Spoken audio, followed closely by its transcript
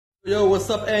Yo, what's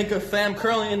up, Anchor fam?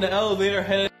 Currently in the elevator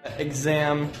headed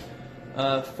exam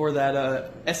for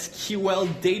that SQL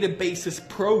databases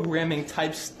programming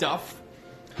type stuff.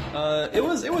 It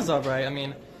was alright. I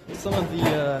mean, some of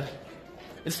the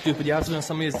it's stupid. You have to know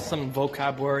some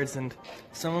vocab words, and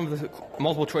some of the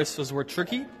multiple choices were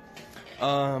tricky.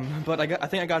 But I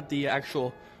think I got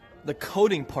the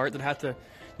coding part that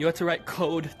you had to write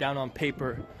code down on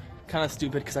paper. Kind of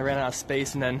stupid because I ran out of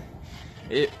space, and then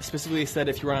it specifically said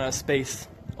if you run out of space,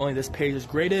 only this page is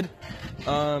graded.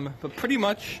 But pretty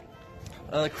much,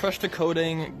 crushed the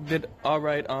coding. Did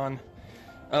alright on.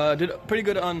 Did pretty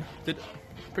good on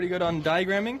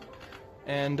diagramming,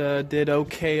 and did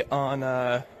okay on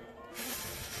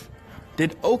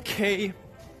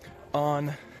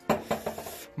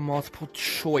multiple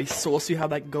choice. So we'll see how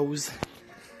that goes.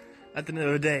 At the end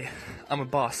of the day, I'm a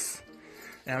boss,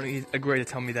 and I don't need a grade to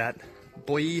tell me that,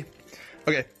 boy.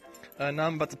 Okay. Now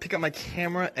I'm about to pick up my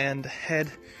camera and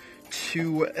head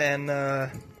to an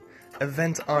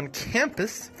event on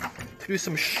campus to do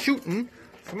some shooting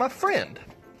for my friend.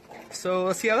 So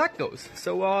let's see how that goes.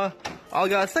 So all I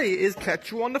gotta say is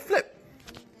catch you on the flip.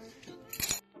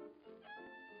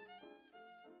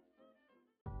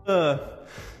 A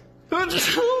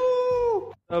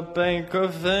bank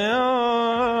of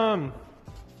them.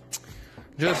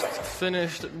 Just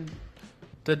finished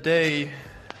the day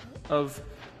of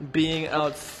being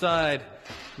outside.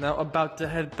 Now about to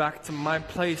head back to my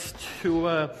place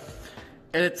to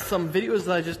edit some videos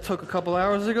that I just took a couple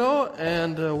hours ago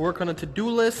and work on a to-do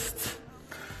list.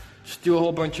 Just do a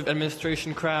whole bunch of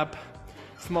administration crap.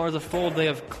 Tomorrow's a full day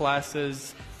of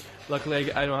classes.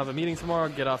 Luckily I don't have a meeting tomorrow.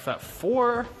 Get off at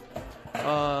 4.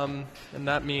 And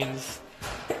that means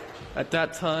at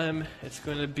that time it's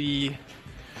going to be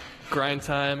grind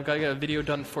time. Gotta get a video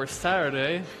done for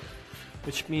Saturday,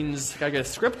 which means I gotta get a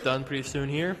script done pretty soon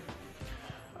here.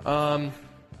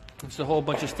 It's a whole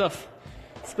bunch of stuff.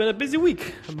 It's been a busy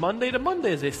week, Monday to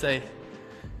Monday, as they say.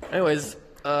 Anyways,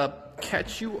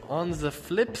 catch you on the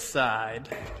flip side.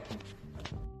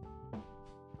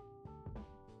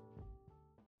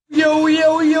 Yo,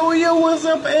 what's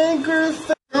up, Anchor?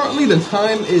 Currently the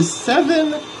time is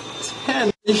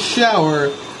 7:10. The shower.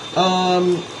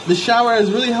 The shower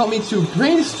has really helped me to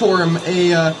brainstorm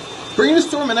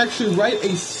and actually write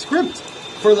a script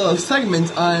for the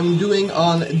segment I'm doing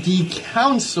on The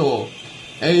Council,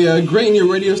 a great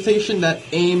new radio station that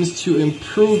aims to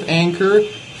improve Anchor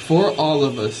for all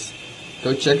of us.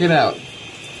 Go check it out.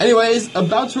 Anyways,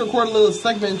 about to record a little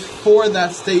segment for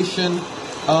that station.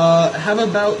 Have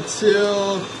about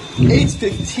till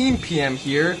 8:15 p.m.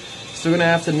 here, so we're gonna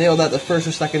have to nail that the first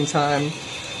or second time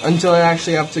until I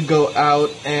actually have to go out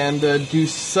and do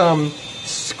some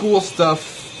school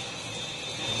stuff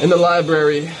in the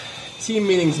library. Team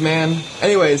meetings, man.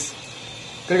 Anyways,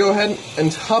 gonna go ahead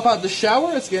and hop out the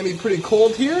shower. It's gonna be pretty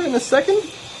cold here in a second,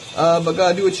 but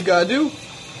gotta do what you gotta do.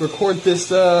 Record this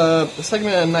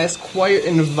segment in a nice quiet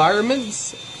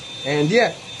environment. And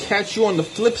yeah, catch you on the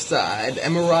flip side.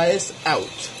 Amarias out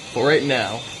for right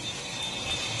now.